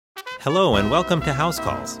Hello and welcome to House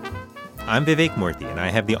Calls. I'm Vivek Murthy and I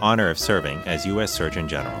have the honor of serving as U.S. Surgeon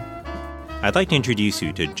General. I'd like to introduce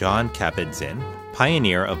you to John Kabat-Zinn,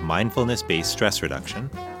 pioneer of mindfulness-based stress reduction.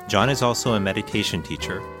 John is also a meditation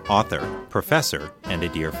teacher, author, professor, and a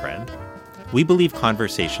dear friend. We believe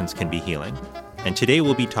conversations can be healing, and today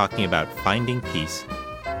we'll be talking about finding peace.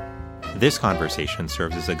 This conversation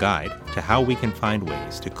serves as a guide to how we can find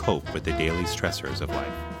ways to cope with the daily stressors of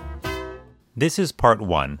life. This is part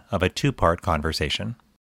one of a two-part conversation.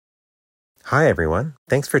 Hi, everyone.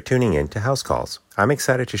 Thanks for tuning in to House Calls. I'm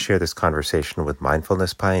excited to share this conversation with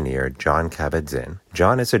mindfulness pioneer John Kabat-Zinn.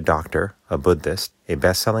 John is a doctor, a Buddhist, a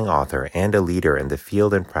best-selling author, and a leader in the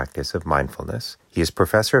field and practice of mindfulness. He is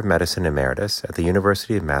professor of medicine emeritus at the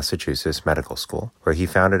University of Massachusetts Medical School, where he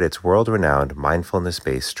founded its world-renowned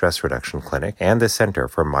mindfulness-based stress reduction clinic and the Center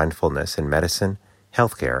for Mindfulness in Medicine,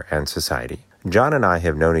 Healthcare, and Society. John and I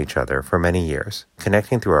have known each other for many years,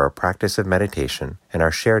 connecting through our practice of meditation and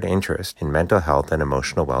our shared interest in mental health and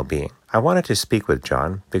emotional well-being. I wanted to speak with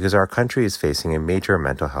John because our country is facing a major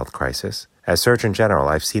mental health crisis. As Surgeon General,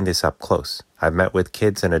 I've seen this up close. I've met with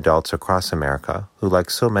kids and adults across America who,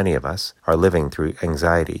 like so many of us, are living through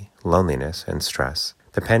anxiety, loneliness, and stress.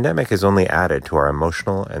 The pandemic has only added to our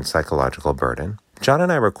emotional and psychological burden. John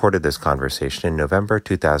and I recorded this conversation in November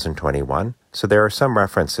 2021, so there are some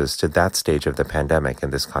references to that stage of the pandemic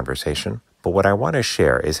in this conversation. But what I want to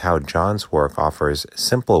share is how John's work offers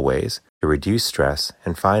simple ways to reduce stress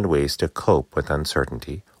and find ways to cope with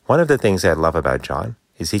uncertainty. One of the things I love about John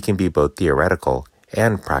is he can be both theoretical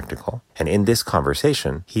and practical. And in this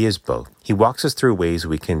conversation, he is both. He walks us through ways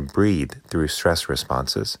we can breathe through stress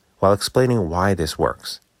responses while explaining why this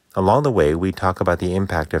works. Along the way, we talk about the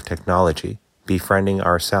impact of technology, befriending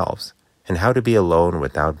ourselves, and how to be alone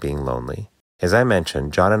without being lonely. As I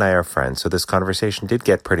mentioned, John and I are friends, so this conversation did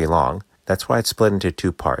get pretty long. That's why it's split into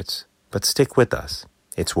two parts. But stick with us.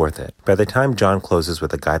 It's worth it. By the time John closes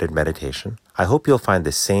with a guided meditation, I hope you'll find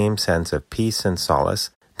the same sense of peace and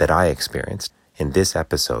solace that I experienced in this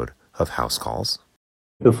episode of House Calls.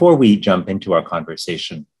 Before we jump into our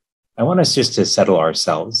conversation, I want us just to settle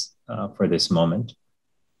ourselves for this moment.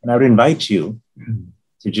 And I would invite you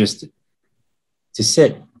to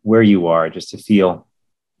sit where you are, just to feel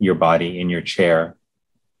your body in your chair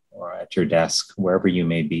or at your desk, wherever you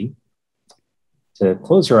may be, to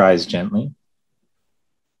close your eyes gently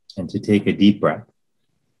and to take a deep breath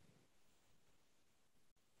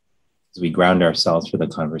as we ground ourselves for the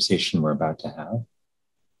conversation we're about to have.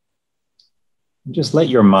 And just let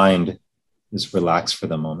your mind just relax for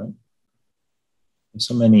the moment. There's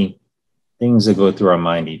so many things that go through our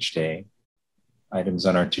mind each day, items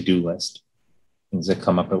on our to-do list, things that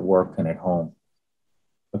come up at work and at home.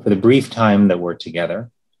 But for the brief time that we're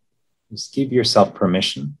together, just give yourself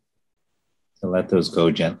permission to let those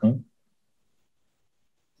go gently,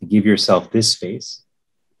 to give yourself this space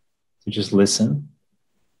to just listen,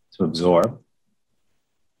 to absorb,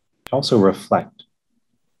 to also reflect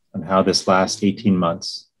on how this last 18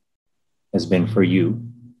 months has been for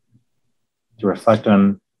you, to reflect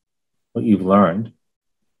on what you've learned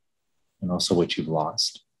and also what you've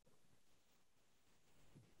lost,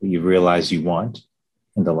 what you realize you want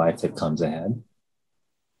in the life that comes ahead.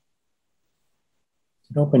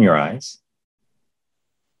 And open your eyes.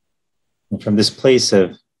 And from this place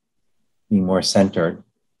of being more centered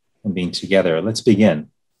and being together, let's begin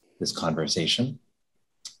this conversation.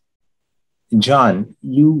 John,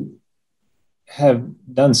 you have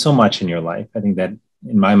done so much in your life. I think that,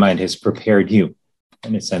 in my mind, has prepared you,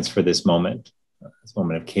 in a sense, for this moment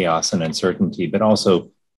of chaos and uncertainty, but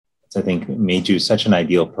also, I think, made you such an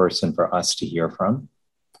ideal person for us to hear from.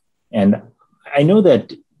 And I know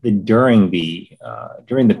that during the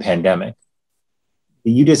pandemic,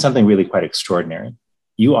 you did something really quite extraordinary.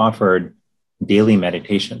 You offered daily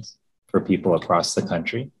meditations for people across the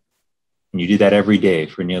country, and you did that every day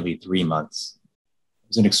for nearly 3 months. It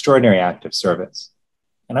was an extraordinary act of service.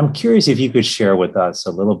 And I'm curious if you could share with us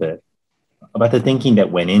a little bit about the thinking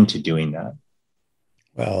that went into doing that.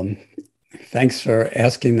 Well, thanks for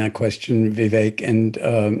asking that question, Vivek. And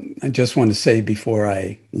I just want to say before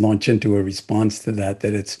I launch into a response to that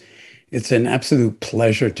it's an absolute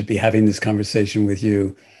pleasure to be having this conversation with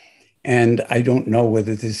you. And I don't know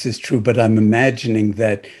whether this is true, but I'm imagining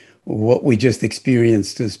that what we just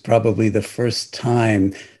experienced is probably the first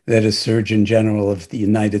time that a Surgeon General of the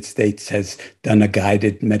United States has done a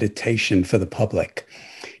guided meditation for the public.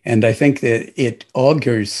 And I think that it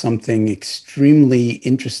augurs something extremely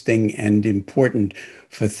interesting and important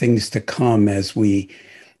for things to come as we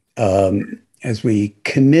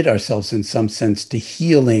commit ourselves in some sense to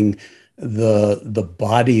healing the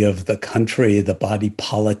body of the country, the body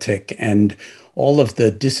politic, and all of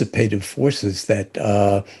the dissipative forces that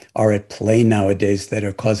are at play nowadays that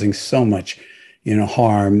are causing so much,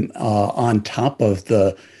 harm on top of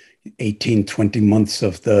the 18, 20 months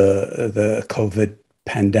of the COVID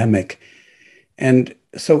pandemic. And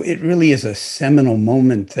so it really is a seminal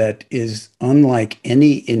moment that is unlike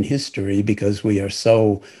any in history because we are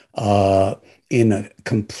so in a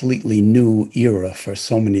completely new era for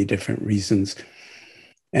so many different reasons.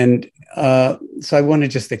 And so I want to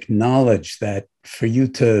just acknowledge that for you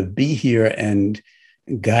to be here and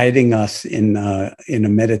guiding us in a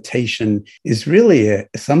meditation is really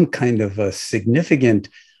some kind of a significant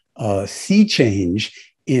sea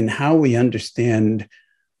change in how we understand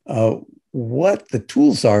what the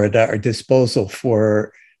tools are at our disposal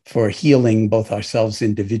for healing both ourselves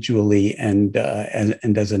individually and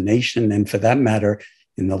as a nation, and for that matter,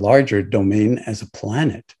 in the larger domain as a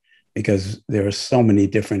planet, because there are so many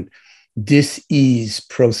different dis-ease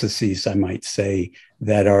processes, I might say,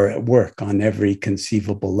 that are at work on every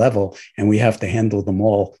conceivable level, and we have to handle them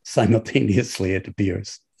all simultaneously, it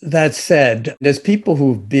appears. That said, there's people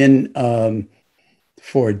who've been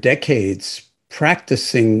for decades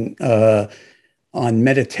practicing on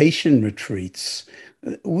meditation retreats.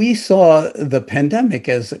 We saw the pandemic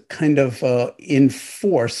as a kind of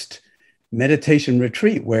enforced meditation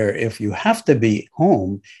retreat where if you have to be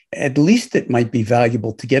home, at least it might be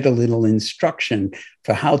valuable to get a little instruction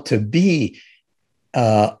for how to be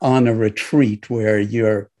on a retreat where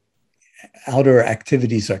your outer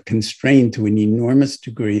activities are constrained to an enormous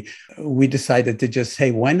degree. We decided to just,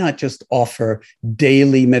 hey, why not just offer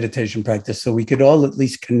daily meditation practice so we could all at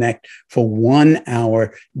least connect for 1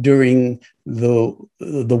 hour during the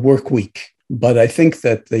work week. But I think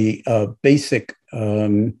that the basic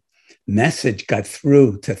message got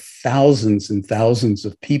through to thousands and thousands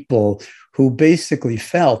of people who basically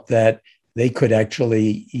felt that they could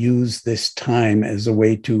actually use this time as a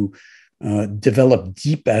way to develop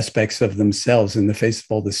deep aspects of themselves in the face of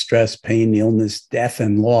all the stress, pain, illness, death,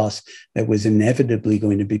 and loss that was inevitably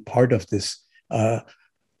going to be part of this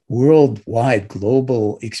worldwide,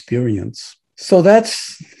 global experience. So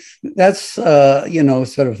that's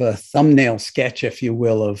sort of a thumbnail sketch, if you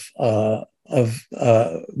will, of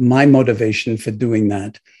my motivation for doing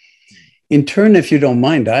that. In turn, if you don't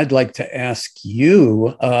mind, I'd like to ask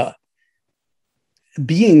you,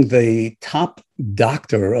 being the top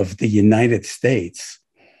doctor of the United States,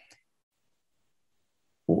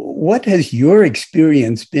 what has your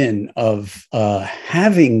experience been of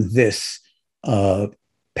having this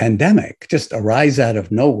pandemic just arise out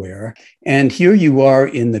of nowhere? And here you are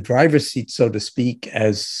in the driver's seat, so to speak,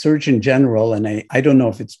 as Surgeon General. And I don't know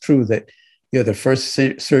if it's true that you're the first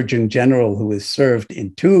Surgeon General who has served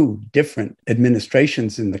in 2 different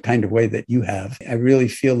administrations in the kind of way that you have. I really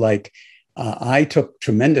feel like I took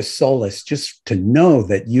tremendous solace just to know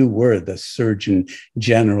that you were the Surgeon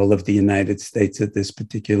General of the United States at this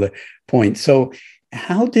particular point. So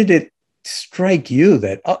how did it strike you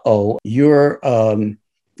that, you're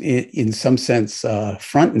in some sense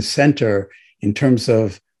front and center in terms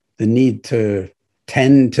of the need to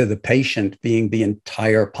tend to the patient being the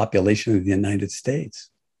entire population of the United States?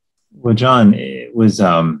 Well, John, it was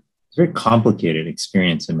a very complicated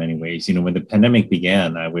experience in many ways. When the pandemic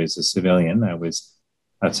began, I was a civilian. I was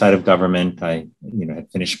outside of government. I, had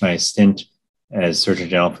finished my stint as Surgeon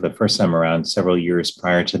General for the first time around several years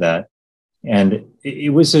prior to that. And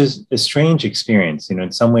it was a strange experience. In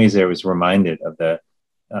some ways, I was reminded of the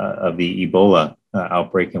Ebola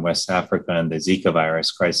outbreak in West Africa and the Zika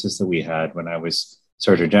virus crisis that we had when I was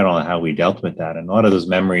Surgeon General and how we dealt with that. And a lot of those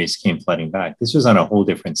memories came flooding back. This was on a whole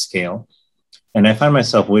different scale. And I found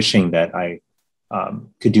myself wishing that I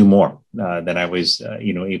could do more than I was,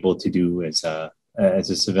 able to do as a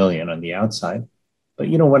civilian on the outside. But,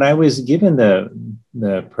 when I was given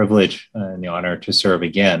the privilege and the honor to serve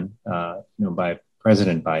again, by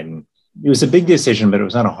President Biden, it was a big decision, but it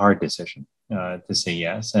was not a hard decision to say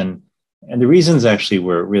yes. And the reasons actually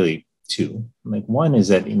were really 2. Like, one is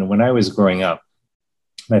that, when I was growing up,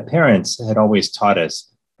 my parents had always taught us,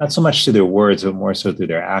 not so much through their words, but more so through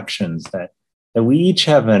their actions, that we each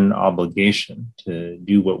have an obligation to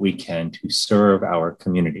do what we can to serve our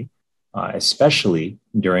community, especially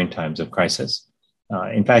during times of crisis.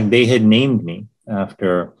 In fact, they had named me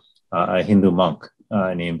after a Hindu monk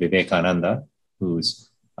named Vivekananda, whose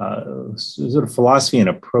sort of philosophy and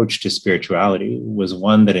approach to spirituality was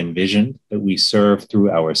one that envisioned that we serve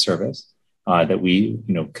through our service, that we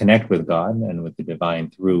connect with God and with the divine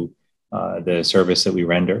through the service that we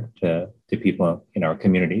render to people in our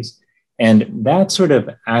communities. And that sort of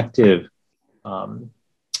active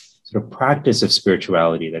sort sort of practice of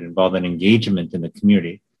spirituality that involved an engagement in the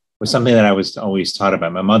community was something that I was always taught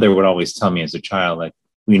about. My mother would always tell me as a child, like,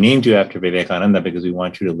 we named you after Vivekananda because we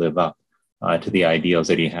want you to live up to the ideals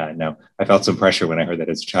that he had. Now, I felt some pressure when I heard that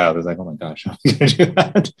as a child. I was like, oh my gosh, how am I going to do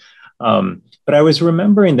that? But I was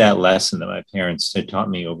remembering that lesson that my parents had taught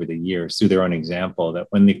me over the years through their own example, that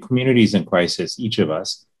when the community is in crisis, each of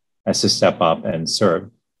us has to step up and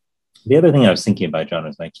serve. The other thing I was thinking about, John,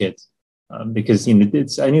 was my kids, because I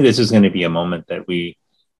knew this was going to be a moment that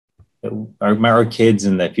our kids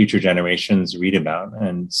and the future generations read about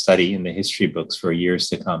and study in the history books for years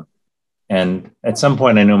to come. And at some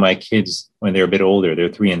point, I know my kids, when they're a bit older, they're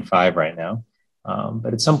 3 and 5 right now.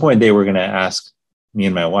 But at some point, they were going to ask me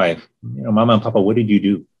and my wife, Mama and Papa, what did you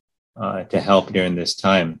do to help during this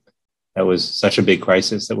time? That was such a big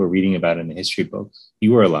crisis that we're reading about in the history books.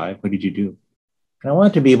 You were alive. What did you do? And I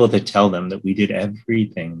wanted to be able to tell them that we did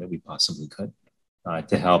everything that we possibly could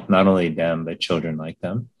to help not only them, but children like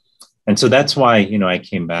them. And so that's why, I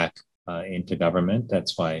came back into government.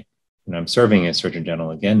 That's why, I'm serving as Surgeon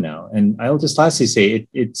General again now. And I'll just lastly say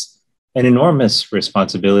it's an enormous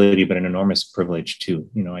responsibility, but an enormous privilege too.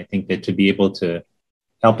 I think that to be able to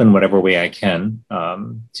help in whatever way I can,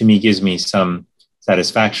 to me, gives me some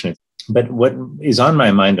satisfaction. But what is on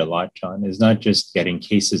my mind a lot, John, is not just getting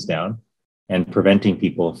cases down and preventing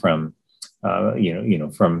people from,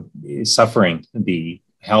 from suffering the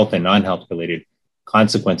health and non-health related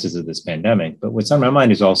consequences of this pandemic. But what's on my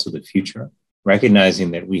mind is also the future,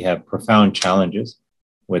 recognizing that we have profound challenges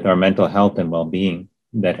with our mental health and well-being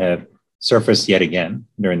that have surfaced yet again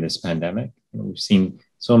during this pandemic. We've seen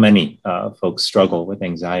so many folks struggle with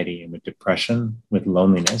anxiety and with depression, with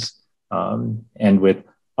loneliness, and with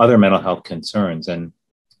other mental health concerns. And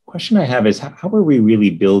the question I have is, how are we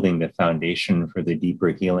really building the foundation for the deeper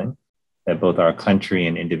healing that both our country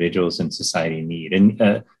and individuals in society need? And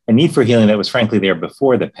a need for healing that was frankly there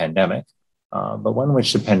before the pandemic, but one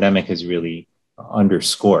which the pandemic has really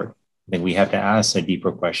underscored. I think we have to ask a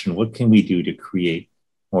deeper question: what can we do to create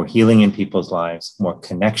more healing in people's lives, more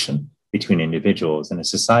connection between individuals, and a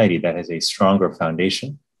society that has a stronger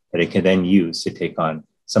foundation that it can then use to take on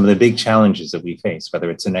some of the big challenges that we face, whether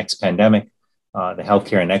it's the next pandemic, the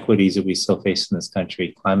healthcare inequities that we still face in this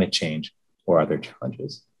country, climate change, or other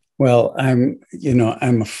challenges? Well,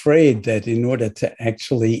 I'm afraid that in order to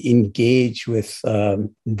actually engage with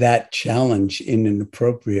that challenge in an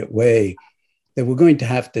appropriate way, that we're going to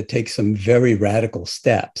have to take some very radical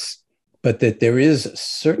steps, but that there is a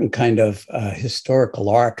certain kind of historical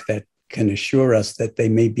arc that can assure us that they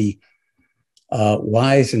may be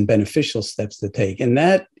wise and beneficial steps to take. And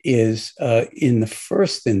that is, in the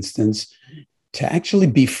first instance, to actually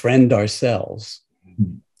befriend ourselves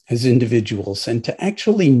as individuals and to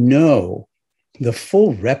actually know the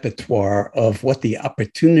full repertoire of what the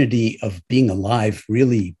opportunity of being alive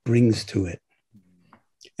really brings to it.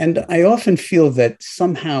 And I often feel that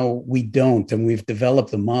somehow we don't, and we've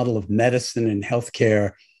developed a model of medicine and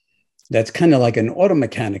healthcare that's kind of like an auto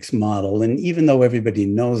mechanics model. And even though everybody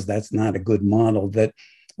knows that's not a good model, that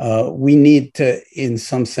we need to, in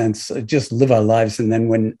some sense, just live our lives. And then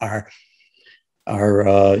when our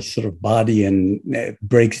sort of body and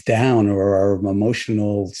breaks down, or our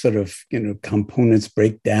emotional sort of components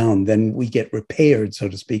break down, then we get repaired, so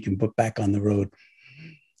to speak, and put back on the road.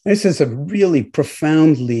 This is a really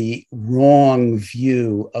profoundly wrong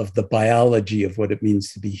view of the biology of what it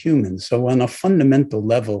means to be human. So on a fundamental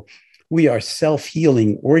level, we are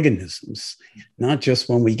self-healing organisms, not just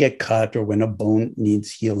when we get cut or when a bone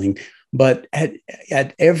needs healing, but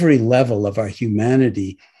at every level of our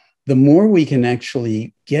humanity. The more we can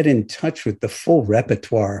actually get in touch with the full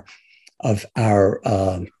repertoire of our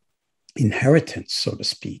inheritance, so to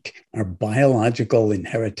speak, our biological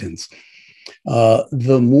inheritance,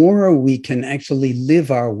 the more we can actually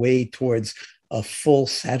live our way towards a full,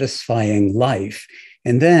 satisfying life.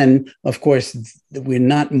 And then, of course, we're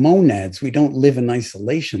not monads. We don't live in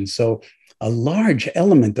isolation. So a large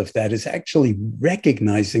element of that is actually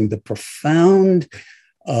recognizing the profound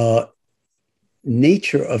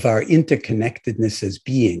nature of our interconnectedness as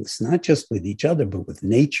beings, not just with each other, but with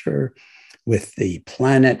nature, with the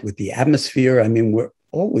planet, with the atmosphere. I mean, we're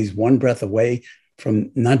always one breath away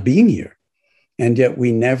from not being here. And yet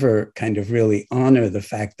we never kind of really honor the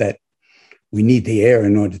fact that we need the air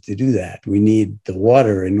in order to do that. We need the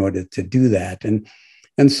water in order to do that.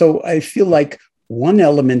 And so I feel like one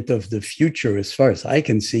element of the future, as far as I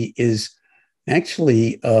can see, is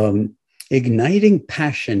actually igniting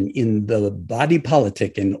passion in the body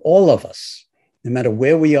politic in all of us, no matter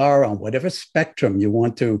where we are on whatever spectrum you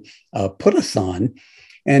want to put us on,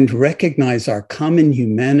 and recognize our common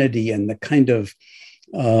humanity and the kind of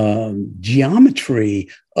geometry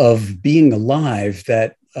of being alive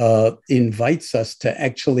that invites us to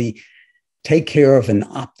actually take care of and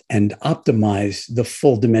optimize the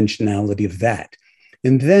full dimensionality of that.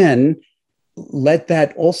 And then let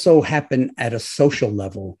that also happen at a social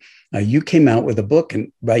level. You came out with a book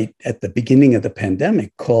right at the beginning of the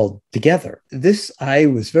pandemic called Together. This I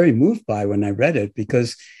was very moved by when I read it,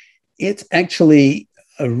 because it's actually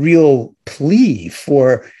a real plea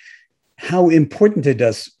for how important it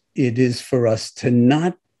is for us to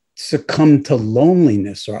not succumb to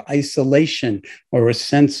loneliness or isolation or a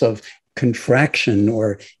sense of contraction,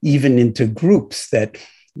 or even into groups that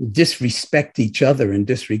disrespect each other and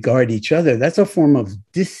disregard each other. That's a form of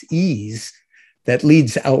dis-ease that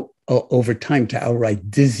leads out over time to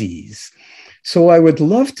outright disease. So I would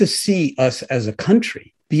love to see us as a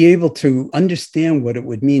country be able to understand what it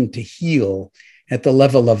would mean to heal at the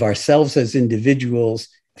level of ourselves as individuals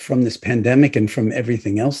from this pandemic and from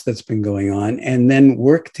everything else that's been going on, and then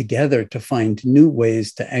work together to find new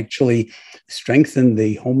ways to actually strengthen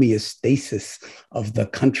the homeostasis of the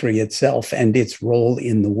country itself and its role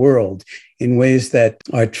in the world in ways that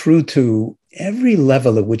are true to every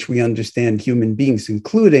level at which we understand human beings,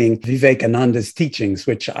 including Vivekananda's teachings,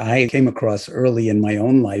 which I came across early in my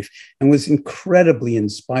own life and was incredibly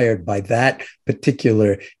inspired by that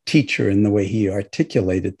particular teacher and the way he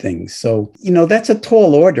articulated things. So, that's a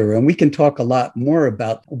tall order, and we can talk a lot more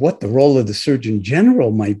about what the role of the Surgeon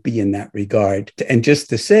General might be in that regard. And just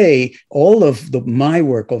to say, all of my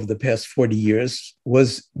work over the past 40 years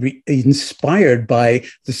was inspired by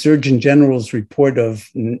the Surgeon General's report of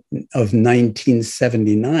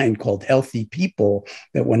 1979 called Healthy People,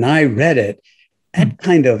 that when I read it, that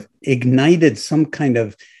kind of ignited some kind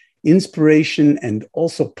of inspiration and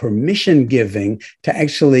also permission giving to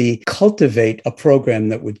actually cultivate a program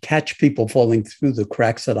that would catch people falling through the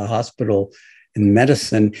cracks at a hospital in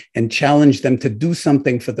medicine and challenge them to do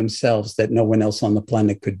something for themselves that no one else on the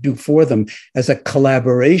planet could do for them, as a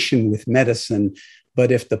collaboration with medicine. But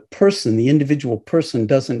if the individual person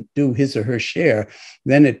doesn't do his or her share,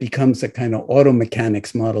 then it becomes a kind of auto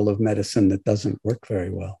mechanics model of medicine that doesn't work very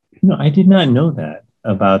well. No, I did not know that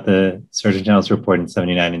about the Surgeon General's report in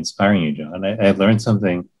 79 inspiring you, John. I've learned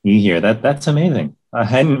something new here. That's amazing. I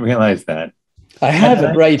hadn't realized that. I have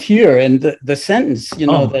it right here. And the sentence,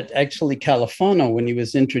 that actually Califano, when he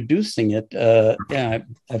was introducing it,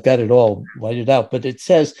 I've got it all whited out, but it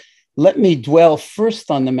says, "Let me dwell first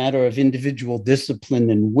on the matter of individual discipline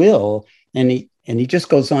and will." And he just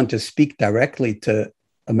goes on to speak directly to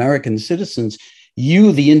American citizens.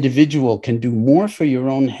 "You, the individual, can do more for your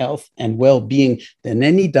own health and well-being than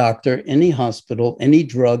any doctor, any hospital, any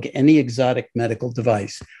drug, any exotic medical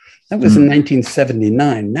device." That was in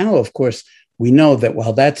 1979. Now, of course, we know that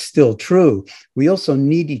while that's still true, we also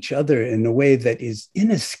need each other in a way that is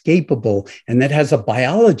inescapable and that has a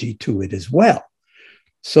biology to it as well.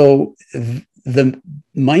 So the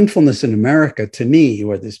mindfulness in America, to me,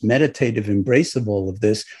 or this meditative embrace of all of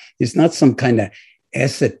this, is not some kind of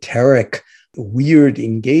esoteric, weird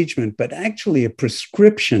engagement, but actually a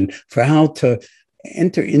prescription for how to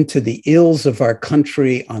enter into the ills of our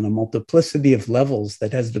country on a multiplicity of levels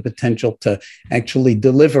that has the potential to actually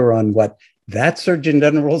deliver on what that Surgeon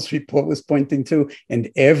General's report was pointing to, and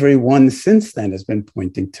everyone since then has been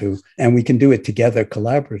pointing to, and we can do it together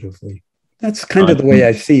collaboratively. That's kind of the way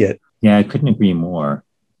I see it. Yeah, I couldn't agree more.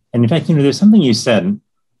 And in fact, there's something you said,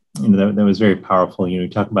 that was very powerful. You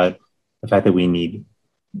talk about the fact that we need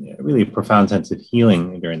really a profound sense of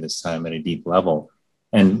healing during this time at a deep level.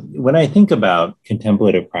 And when I think about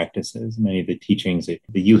contemplative practices, many of the teachings that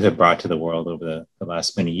you have brought to the world over the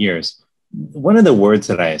last many years, one of the words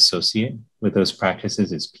that I associate with those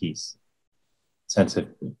practices is peace. Sense of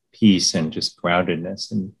peace and just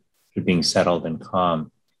groundedness and being settled and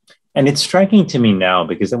calm. And it's striking to me now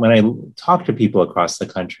because when I talk to people across the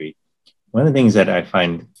country, one of the things that I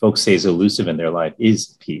find folks say is elusive in their life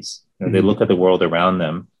is peace. They look at the world around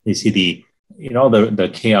them, they see the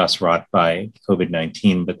chaos wrought by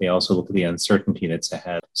COVID-19, but they also look at the uncertainty that's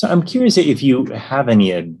ahead. So I'm curious if you have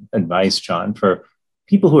any advice, John, for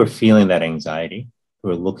people who are feeling that anxiety, who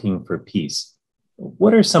are looking for peace.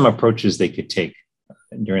 What are some approaches they could take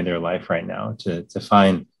during their life right now to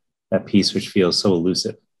find that peace which feels so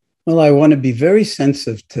elusive? Well, I want to be very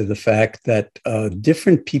sensitive to the fact that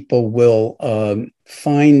different people will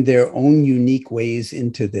find their own unique ways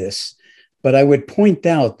into this. But I would point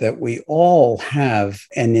out that we all have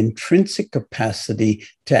an intrinsic capacity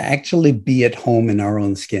to actually be at home in our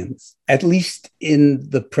own skins, at least in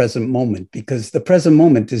the present moment, because the present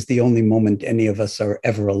moment is the only moment any of us are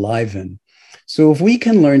ever alive in. So if we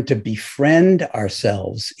can learn to befriend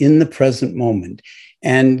ourselves in the present moment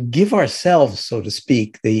and give ourselves, so to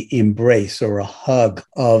speak, the embrace or a hug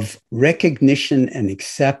of recognition and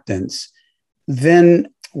acceptance, then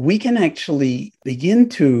we can actually begin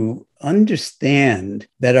to understand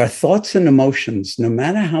that our thoughts and emotions, no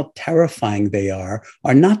matter how terrifying they are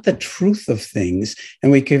not the truth of things.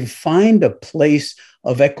 And we can find a place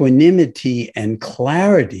of equanimity and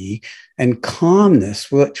clarity and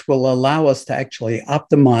calmness, which will allow us to actually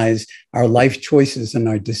optimize our life choices and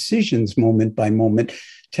our decisions moment by moment,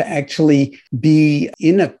 to actually be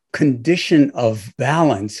in a condition of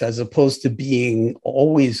balance as opposed to being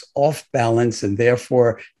always off balance and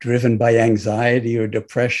therefore driven by anxiety or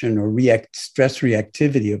depression or stress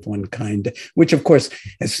reactivity of one kind, which of course,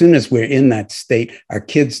 as soon as we're in that state, our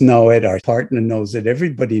kids know it, our partner knows it,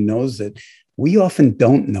 everybody knows it. We often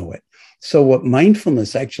don't know it. So what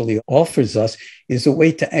mindfulness actually offers us is a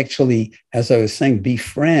way to actually, as I was saying,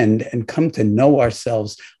 befriend and come to know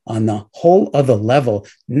ourselves on a whole other level,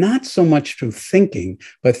 not so much through thinking,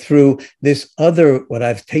 but through this other, what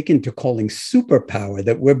I've taken to calling superpower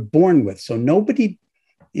that we're born with. So nobody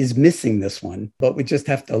is missing this one, but we just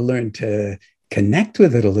have to learn to connect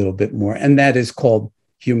with it a little bit more. And that is called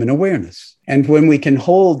human awareness. And when we can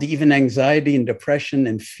hold even anxiety and depression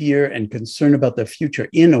and fear and concern about the future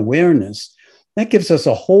in awareness, that gives us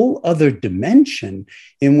a whole other dimension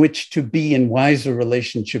in which to be in wiser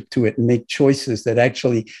relationship to it and make choices that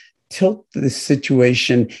actually tilt the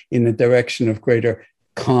situation in the direction of greater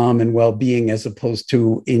calm and well-being as opposed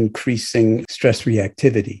to increasing stress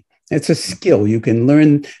reactivity. It's a skill. You can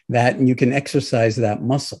learn that and you can exercise that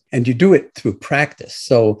muscle. And you do it through practice.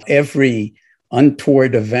 So every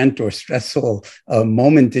untoward event or stressful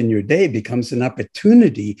moment in your day becomes an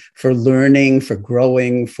opportunity for learning, for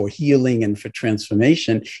growing, for healing, and for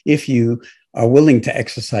transformation if you are willing to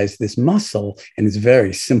exercise this muscle. And it's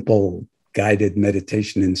very simple guided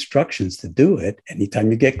meditation instructions to do it.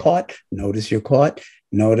 Anytime you get caught, notice you're caught.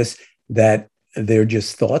 Notice that they're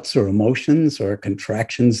just thoughts or emotions or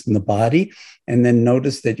contractions in the body. And then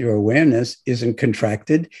notice that your awareness isn't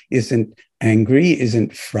contracted, isn't angry,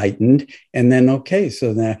 isn't frightened. And then, okay,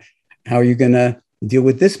 so now how are you going to deal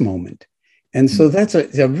with this moment? And so that's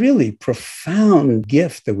a really profound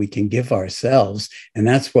gift that we can give ourselves. And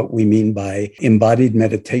that's what we mean by embodied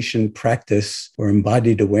meditation practice or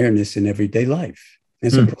embodied awareness in everyday life.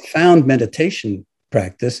 It's a profound meditation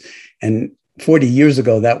practice. And 40 years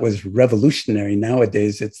ago, that was revolutionary.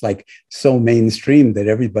 Nowadays, it's like so mainstream that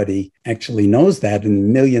everybody actually knows that.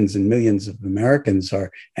 And millions of Americans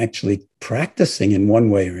are actually practicing in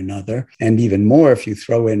one way or another. And even more if you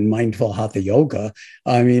throw in mindful hatha yoga.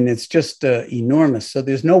 I mean, it's just enormous. So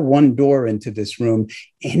there's no one door into this room.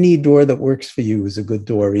 Any door that works for you is a good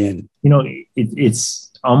door in. You know,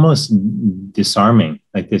 it's almost disarming,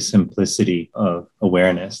 like the simplicity of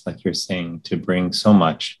awareness, like you're saying, to bring so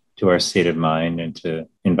much to our state of mind and to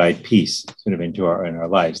invite peace sort of into our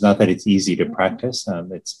lives. Not that it's easy to practice.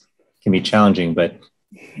 It can be challenging, but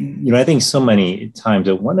you know, I think so many times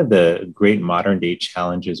that one of the great modern day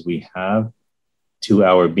challenges we have to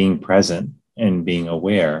our being present and being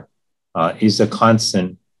aware is a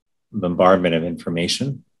constant bombardment of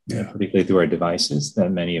information, particularly through our devices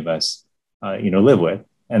that many of us, live with.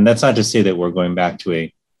 And that's not to say that we're going back to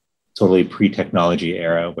a totally pre-technology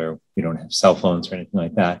era where we don't have cell phones or anything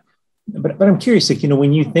like that. But I'm curious, like,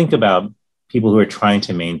 when you think about people who are trying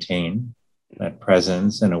to maintain that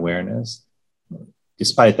presence and awareness,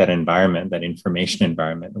 despite that environment, that information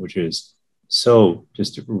environment, which is so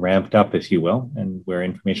just ramped up, if you will, and where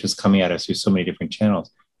information is coming at us through so many different channels.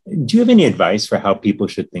 Do you have any advice for how people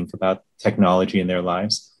should think about technology in their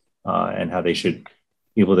lives and how they should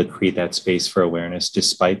be able to create that space for awareness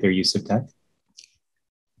despite their use of tech?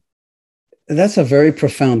 That's a very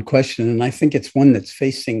profound question. And I think it's one that's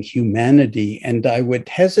facing humanity. And I would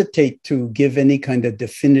hesitate to give any kind of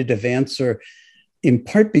definitive answer, in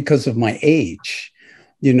part because of my age.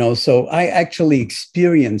 So I actually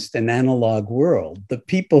experienced an analog world. The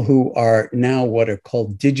people who are now what are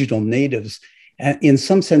called digital natives, in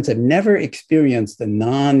some sense, have never experienced a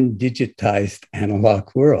non-digitized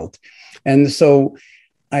analog world. And so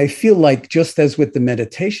I feel like, just as with the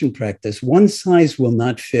meditation practice, one size will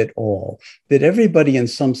not fit all, that everybody in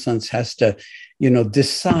some sense has to,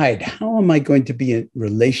 decide, how am I going to be in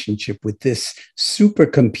relationship with this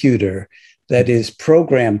supercomputer that is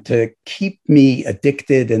programmed to keep me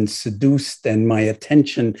addicted and seduced and my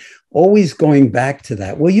attention always going back to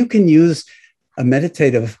that? Well, you can use a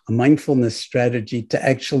mindfulness strategy to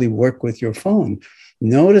actually work with your phone.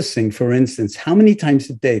 Noticing, for instance, how many times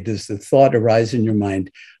a day does the thought arise in your mind,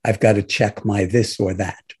 I've got to check my this or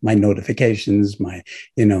that, my notifications, my,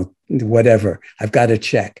 whatever, I've got to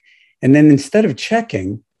check. And then instead of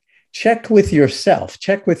checking, check with yourself,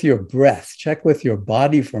 check with your breath, check with your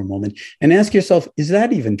body for a moment, and ask yourself, is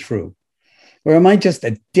that even true? Or am I just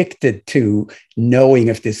addicted to knowing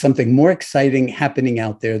if there's something more exciting happening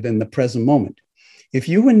out there than the present moment? If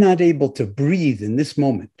you were not able to breathe in this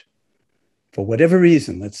moment, for whatever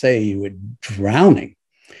reason, let's say you were drowning,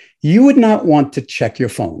 you would not want to check your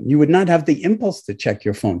phone. You would not have the impulse to check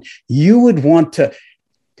your phone. You would want to,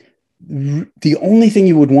 the only thing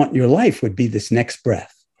you would want in your life would be this next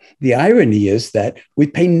breath. The irony is that we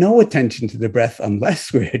pay no attention to the breath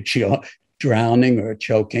unless we're drowning or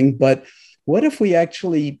choking. But what if we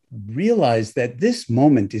actually realize that this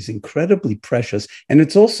moment is incredibly precious and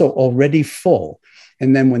it's also already full?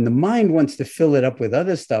 And then when the mind wants to fill it up with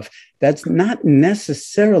other stuff, that's not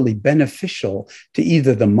necessarily beneficial to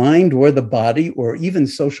either the mind or the body or even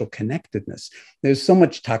social connectedness. There's so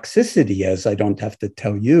much toxicity, as I don't have to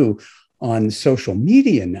tell you, on social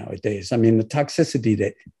media nowadays. I mean, the toxicity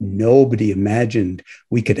that nobody imagined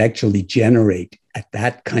we could actually generate at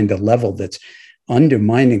that kind of level that's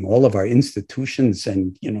undermining all of our institutions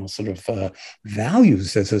and, sort of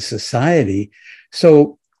values as a society.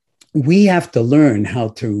 So we have to learn how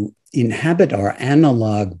to inhabit our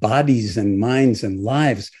analog bodies and minds and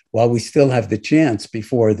lives while we still have the chance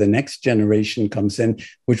before the next generation comes in,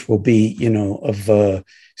 which will be, of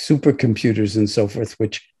supercomputers and so forth,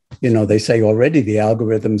 which, they say already the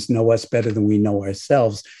algorithms know us better than we know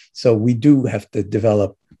ourselves. So we do have to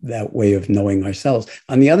develop that way of knowing ourselves.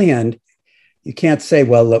 On the other hand, you can't say,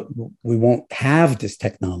 well, look, we won't have this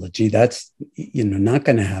technology. That's, not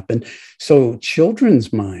going to happen. So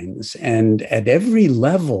children's minds, and at every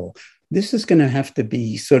level, this is going to have to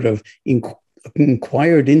be sort of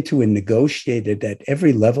inquired into and negotiated at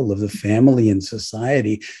every level of the family and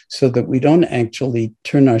society so that we don't actually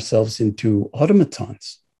turn ourselves into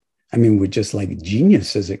automatons. I mean, we're just like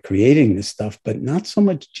geniuses at creating this stuff, but not so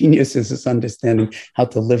much geniuses as understanding how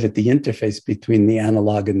to live at the interface between the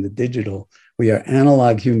analog and the digital. We are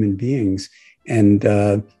analog human beings. And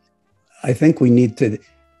I think we need to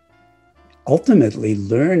ultimately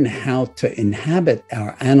learn how to inhabit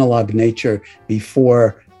our analog nature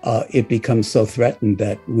before it becomes so threatened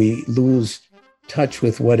that we lose touch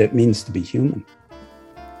with what it means to be human.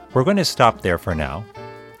 We're going to stop there for now.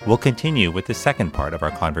 We'll continue with the second part of our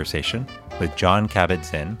conversation with John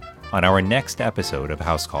Kabat-Zinn on our next episode of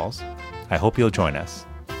House Calls. I hope you'll join us.